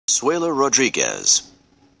Consuelo Rodriguez.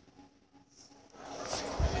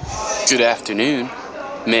 Good afternoon.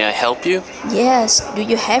 May I help you? Yes, do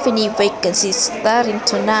you have any vacancies starting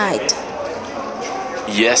tonight?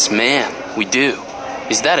 Yes, ma'am, we do.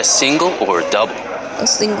 Is that a single or a double? A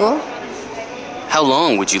single? How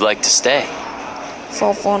long would you like to stay?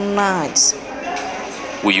 For 4 nights.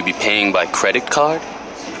 Will you be paying by credit card?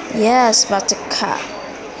 Yes, MasterCard.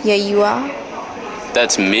 Here you are.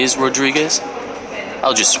 That's Ms. Rodriguez?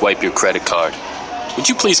 I'll just swipe your credit card. Would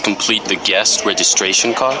you please complete the guest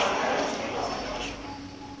registration card?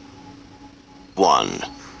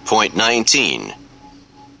 1.19.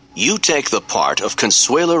 You take the part of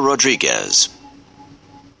Consuelo Rodriguez.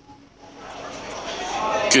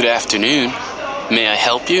 Good afternoon. May I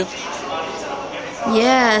help you?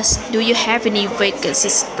 Yes, do you have any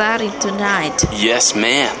vacancies starting tonight? Yes,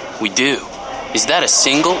 ma'am, we do. Is that a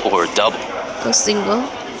single or a double? A single?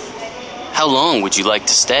 How long would you like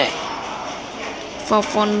to stay? For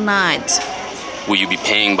 4 nights. Will you be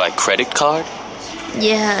paying by credit card?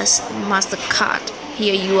 Yes, MasterCard.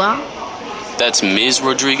 Here you are. That's Ms.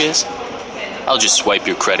 Rodriguez? I'll just swipe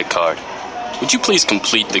your credit card. Would you please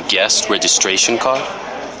complete the guest registration card?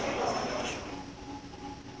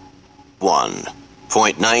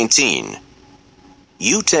 1.19.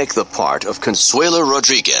 You take the part of Consuelo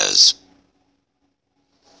Rodriguez.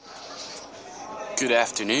 Good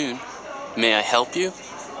afternoon. May I help you?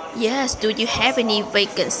 Yes, do you have any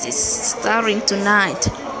vacancies starting tonight?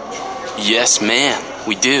 Yes, ma'am,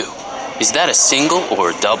 we do. Is that a single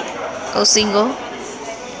or a double? A single?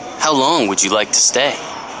 How long would you like to stay?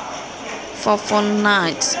 For 4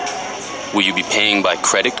 nights. Will you be paying by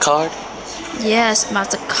credit card? Yes,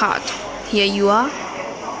 MasterCard. Here you are.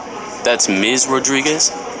 That's Ms.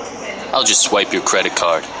 Rodriguez? I'll just swipe your credit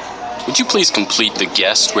card. Would you please complete the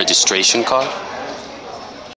guest registration card?